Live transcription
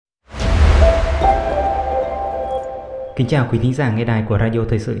Kính chào quý thính giả nghe đài của Radio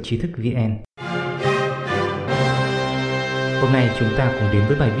Thời sự Trí thức VN. Hôm nay chúng ta cùng đến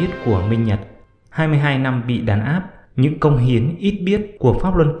với bài viết của Minh Nhật 22 năm bị đàn áp, những công hiến ít biết của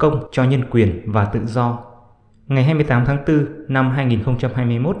Pháp Luân Công cho nhân quyền và tự do. Ngày 28 tháng 4 năm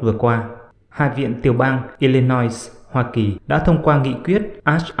 2021 vừa qua, Hạ viện tiểu bang Illinois, Hoa Kỳ đã thông qua nghị quyết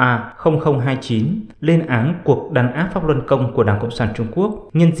HR 0029 lên án cuộc đàn áp Pháp Luân Công của Đảng Cộng sản Trung Quốc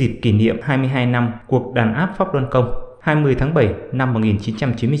nhân dịp kỷ niệm 22 năm cuộc đàn áp Pháp Luân Công 20 tháng 7 năm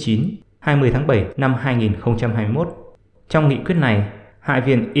 1999, 20 tháng 7 năm 2021. Trong nghị quyết này, Hạ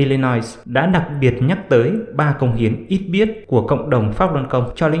viện Illinois đã đặc biệt nhắc tới 3 công hiến ít biết của cộng đồng Pháp Luân Công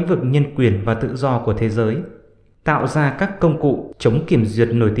cho lĩnh vực nhân quyền và tự do của thế giới, tạo ra các công cụ chống kiểm duyệt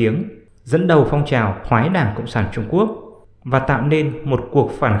nổi tiếng, dẫn đầu phong trào thoái Đảng Cộng sản Trung Quốc và tạo nên một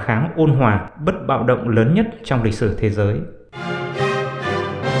cuộc phản kháng ôn hòa, bất bạo động lớn nhất trong lịch sử thế giới.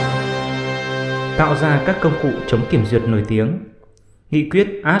 Tạo ra các công cụ chống kiểm duyệt nổi tiếng. Nghị quyết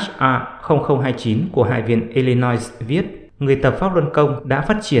HR 0029 của Hạ viện Illinois viết, người tập Pháp Luân Công đã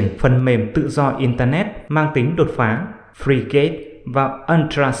phát triển phần mềm tự do Internet mang tính đột phá, FreeGate và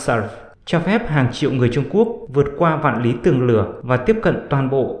UltraSurf, cho phép hàng triệu người Trung Quốc vượt qua vạn lý tường lửa và tiếp cận toàn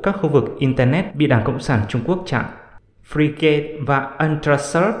bộ các khu vực Internet bị Đảng Cộng sản Trung Quốc chặn. FreeGate và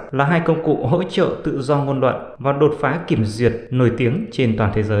UltraSurf là hai công cụ hỗ trợ tự do ngôn luận và đột phá kiểm duyệt nổi tiếng trên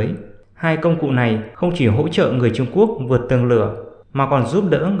toàn thế giới. Hai công cụ này không chỉ hỗ trợ người Trung Quốc vượt tường lửa, mà còn giúp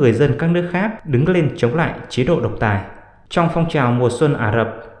đỡ người dân các nước khác đứng lên chống lại chế độ độc tài. Trong phong trào mùa xuân Ả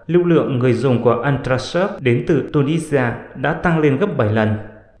Rập, lưu lượng người dùng của UltraSurf đến từ Tunisia đã tăng lên gấp 7 lần.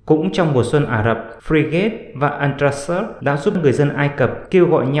 Cũng trong mùa xuân Ả Rập, FreeGate và UltraSurf đã giúp người dân Ai Cập kêu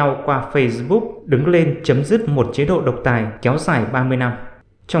gọi nhau qua Facebook đứng lên chấm dứt một chế độ độc tài kéo dài 30 năm.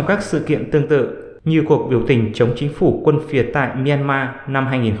 Trong các sự kiện tương tự, như cuộc biểu tình chống chính phủ quân Việt tại Myanmar năm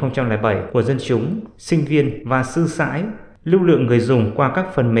 2007 của dân chúng, sinh viên và sư sãi, lưu lượng người dùng qua các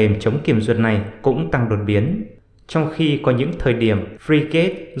phần mềm chống kiểm duyệt này cũng tăng đột biến. Trong khi có những thời điểm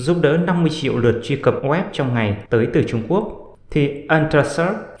FreeGate giúp đỡ 50 triệu lượt truy cập web trong ngày tới từ Trung Quốc, thì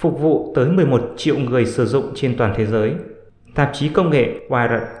UltraSurf phục vụ tới 11 triệu người sử dụng trên toàn thế giới. Tạp chí công nghệ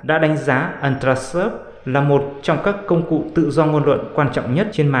Wired đã đánh giá UltraSurf là một trong các công cụ tự do ngôn luận quan trọng nhất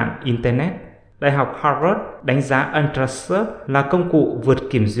trên mạng Internet. Đại học Harvard đánh giá UltraSurf là công cụ vượt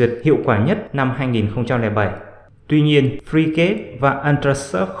kiểm duyệt hiệu quả nhất năm 2007. Tuy nhiên, FreeGate và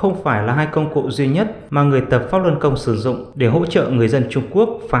UltraSurf không phải là hai công cụ duy nhất mà người tập Pháp Luân Công sử dụng để hỗ trợ người dân Trung Quốc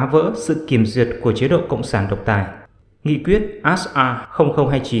phá vỡ sự kiểm duyệt của chế độ cộng sản độc tài. Nghị quyết HR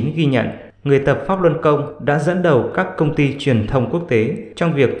 0029 ghi nhận người tập Pháp Luân Công đã dẫn đầu các công ty truyền thông quốc tế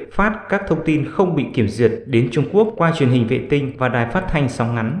trong việc phát các thông tin không bị kiểm duyệt đến Trung Quốc qua truyền hình vệ tinh và đài phát thanh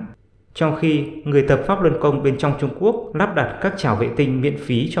sóng ngắn. Trong khi người tập Pháp Luân Công bên trong Trung Quốc lắp đặt các chảo vệ tinh miễn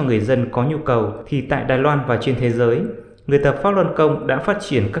phí cho người dân có nhu cầu, thì tại Đài Loan và trên thế giới, người tập Pháp Luân Công đã phát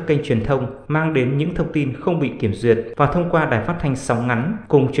triển các kênh truyền thông mang đến những thông tin không bị kiểm duyệt và thông qua đài phát thanh sóng ngắn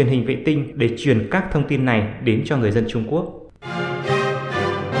cùng truyền hình vệ tinh để truyền các thông tin này đến cho người dân Trung Quốc.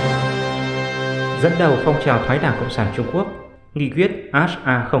 Dẫn đầu phong trào thoái Đảng Cộng sản Trung Quốc. Nghị quyết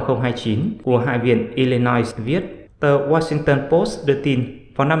HR 0029 của Hạ viện Illinois viết, tờ Washington Post đưa tin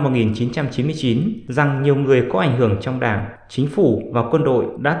vào năm 1999 rằng nhiều người có ảnh hưởng trong đảng, chính phủ và quân đội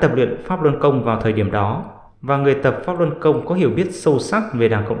đã tập luyện Pháp Luân Công vào thời điểm đó, và người tập Pháp Luân Công có hiểu biết sâu sắc về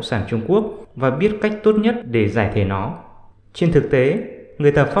Đảng Cộng sản Trung Quốc và biết cách tốt nhất để giải thể nó. Trên thực tế,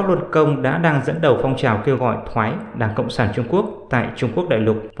 người tập Pháp Luân Công đang dẫn đầu phong trào kêu gọi thoái Đảng Cộng sản Trung Quốc tại Trung Quốc đại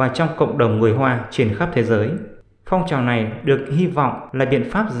lục và trong cộng đồng người Hoa trên khắp thế giới. Phong trào này được hy vọng là biện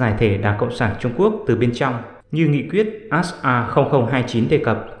pháp giải thể Đảng Cộng sản Trung Quốc từ bên trong. Như nghị quyết HR 0029 đề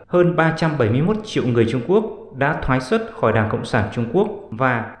cập, hơn 371 triệu người Trung Quốc đã thoái xuất khỏi Đảng Cộng sản Trung Quốc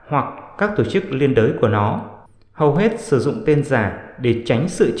và hoặc các tổ chức liên đới của nó, hầu hết sử dụng tên giả để tránh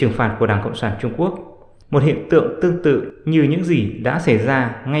sự trừng phạt của Đảng Cộng sản Trung Quốc. Một hiện tượng tương tự như những gì đã xảy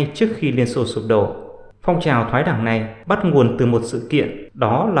ra ngay trước khi Liên Xô sụp đổ. Phong trào thoái đảng này bắt nguồn từ một sự kiện,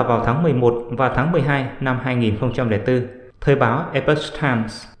 đó là vào tháng 11 và tháng 12 năm 2004. Thời báo Epoch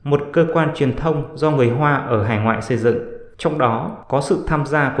Times, một cơ quan truyền thông do người Hoa ở hải ngoại xây dựng, trong đó có sự tham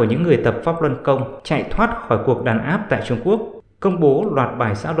gia của những người tập Pháp Luân Công chạy thoát khỏi cuộc đàn áp tại Trung Quốc, công bố loạt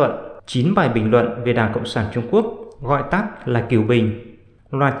bài xã luận, 9 bài bình luận về Đảng Cộng sản Trung Quốc, gọi tắt là Cửu Bình.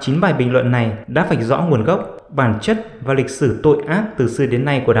 Loạt 9 bài bình luận này đã vạch rõ nguồn gốc, bản chất và lịch sử tội ác từ xưa đến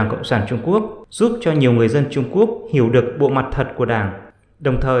nay của Đảng Cộng sản Trung Quốc, giúp cho nhiều người dân Trung Quốc hiểu được bộ mặt thật của Đảng.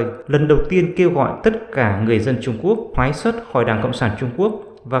 Đồng thời, lần đầu tiên kêu gọi tất cả người dân Trung Quốc thoái xuất khỏi Đảng Cộng sản Trung Quốc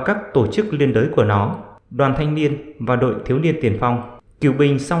và các tổ chức liên đới của nó, đoàn thanh niên và đội thiếu niên tiền phong. Cửu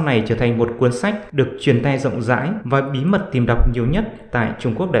Bình sau này trở thành một cuốn sách được truyền tay rộng rãi và bí mật tìm đọc nhiều nhất tại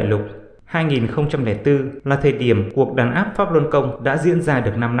Trung Quốc đại lục. 2004 là thời điểm cuộc đàn áp Pháp Luân Công đã diễn ra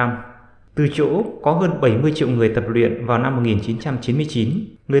được 5 năm. Từ chỗ có hơn 70 triệu người tập luyện vào năm 1999,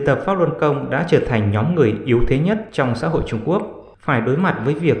 người tập Pháp Luân Công đã trở thành nhóm người yếu thế nhất trong xã hội Trung Quốc, phải đối mặt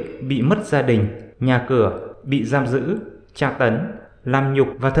với việc bị mất gia đình, nhà cửa, bị giam giữ, tra tấn, làm nhục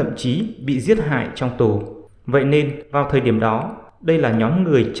và thậm chí bị giết hại trong tù. Vậy nên, vào thời điểm đó, đây là nhóm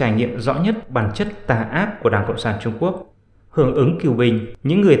người trải nghiệm rõ nhất bản chất tà ác của Đảng Cộng sản Trung Quốc. Hưởng ứng cửu bình,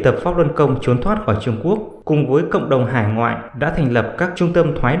 những người tập Pháp Luân Công trốn thoát khỏi Trung Quốc cùng với cộng đồng hải ngoại đã thành lập các trung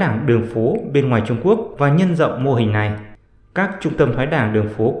tâm thoái đảng đường phố bên ngoài Trung Quốc và nhân rộng mô hình này. Các trung tâm thoái đảng đường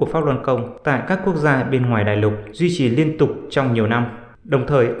phố của Pháp Luân Công tại các quốc gia bên ngoài đại lục duy trì liên tục trong nhiều năm, đồng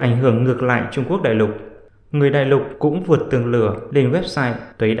thời ảnh hưởng ngược lại Trung Quốc đại lục. Người đại lục cũng vượt tường lửa lên website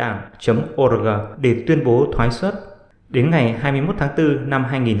tuấy-đảng.org để tuyên bố thoái xuất. Đến ngày 21 tháng 4 năm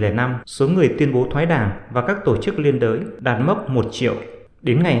 2005, số người tuyên bố thoái đảng và các tổ chức liên đới đạt mốc 1 triệu.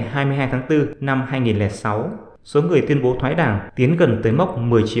 Đến ngày 22 tháng 4 năm 2006, số người tuyên bố thoái đảng tiến gần tới mốc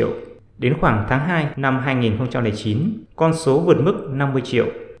 10 triệu. Đến khoảng tháng 2 năm 2009, con số vượt mức 50 triệu.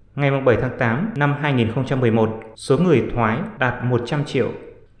 Ngày 7 tháng 8 năm 2011, số người thoái đạt 100 triệu.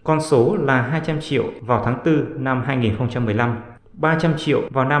 Con số là 200 triệu vào tháng 4 năm 2015, 300 triệu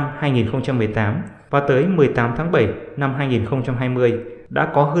vào năm 2018 và tới 18 tháng 7 năm 2020 đã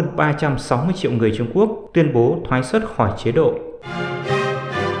có hơn 360 triệu người Trung Quốc tuyên bố thoái xuất khỏi chế độ.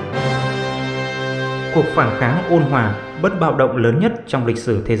 Cuộc phản kháng ôn hòa, bất bạo động lớn nhất trong lịch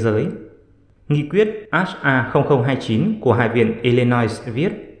sử thế giới. Nghị quyết HA0029 của Hạ viện Illinois viết,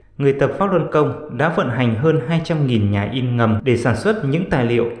 người tập Pháp Luân Công đã vận hành hơn 200.000 nhà in ngầm để sản xuất những tài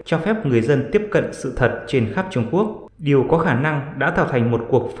liệu cho phép người dân tiếp cận sự thật trên khắp Trung Quốc. Điều có khả năng đã tạo thành một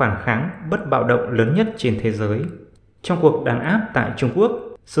cuộc phản kháng bất bạo động lớn nhất trên thế giới. Trong cuộc đàn áp tại Trung Quốc,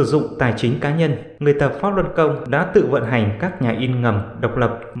 sử dụng tài chính cá nhân, người tập Pháp Luân Công đã tự vận hành các nhà in ngầm độc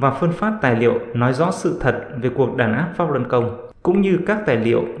lập và phân phát tài liệu nói rõ sự thật về cuộc đàn áp Pháp Luân Công, cũng như các tài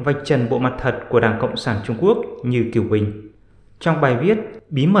liệu vạch trần bộ mặt thật của Đảng Cộng sản Trung Quốc như cửu bình. Trong bài viết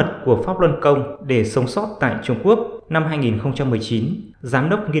Bí mật của Pháp Luân Công để sống sót tại Trung Quốc năm 2019, Giám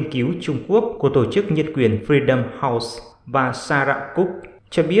đốc nghiên cứu Trung Quốc của tổ chức nhân quyền Freedom House bà Sarah Cook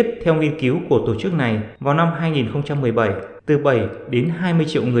cho biết theo nghiên cứu của tổ chức này, vào năm 2017, từ 7 đến 20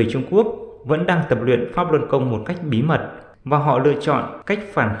 triệu người Trung Quốc vẫn đang tập luyện Pháp Luân Công một cách bí mật và họ lựa chọn cách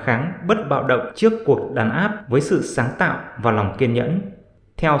phản kháng bất bạo động trước cuộc đàn áp với sự sáng tạo và lòng kiên nhẫn.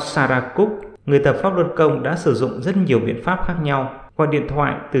 Theo Sarah Cook, người tập Pháp Luân Công đã sử dụng rất nhiều biện pháp khác nhau, qua điện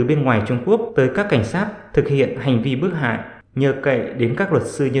thoại từ bên ngoài Trung Quốc tới các cảnh sát thực hiện hành vi bức hại, nhờ cậy đến các luật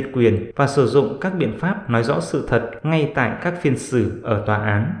sư nhân quyền và sử dụng các biện pháp nói rõ sự thật ngay tại các phiên xử ở tòa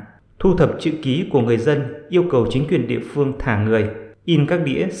án, thu thập chữ ký của người dân yêu cầu chính quyền địa phương thả người, in các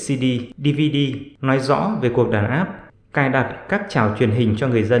đĩa CD, DVD nói rõ về cuộc đàn áp, cài đặt các chảo truyền hình cho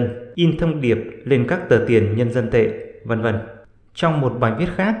người dân, in thông điệp lên các tờ tiền nhân dân tệ, vân vân. Trong một bài viết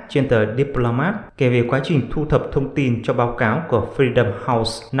khác trên tờ Diplomat kể về quá trình thu thập thông tin cho báo cáo của Freedom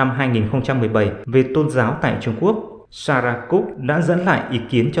House năm 2017 về tôn giáo tại Trung Quốc, Sarah Cook đã dẫn lại ý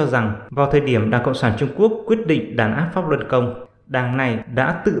kiến cho rằng vào thời điểm Đảng Cộng sản Trung Quốc quyết định đàn áp Pháp Luân Công, đảng này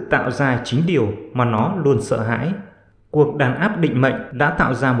đã tự tạo ra chính điều mà nó luôn sợ hãi. Cuộc đàn áp định mệnh đã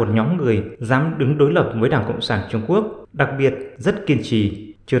tạo ra một nhóm người dám đứng đối lập với Đảng Cộng sản Trung Quốc, đặc biệt rất kiên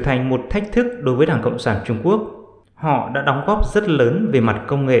trì, trở thành một thách thức đối với Đảng Cộng sản Trung Quốc. Họ đã đóng góp rất lớn về mặt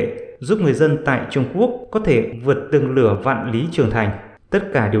công nghệ, giúp người dân tại Trung Quốc có thể vượt tường lửa vạn lý trưởng thành. Tất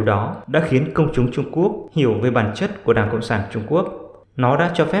cả điều đó đã khiến công chúng Trung Quốc hiểu về bản chất của Đảng Cộng sản Trung Quốc. Nó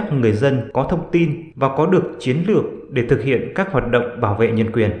đã cho phép người dân có thông tin và có được chiến lược để thực hiện các hoạt động bảo vệ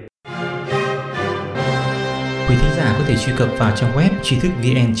nhân quyền. Quý thính giả có thể truy cập vào trang web tri thức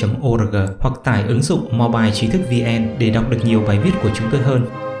vn.org hoặc tải ứng dụng mobile tri thức vn để đọc được nhiều bài viết của chúng tôi hơn.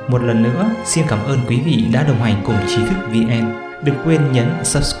 Một lần nữa, xin cảm ơn quý vị đã đồng hành cùng Tri thức VN. Đừng quên nhấn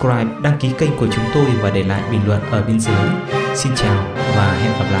subscribe, đăng ký kênh của chúng tôi và để lại bình luận ở bên dưới. Xin chào và hẹn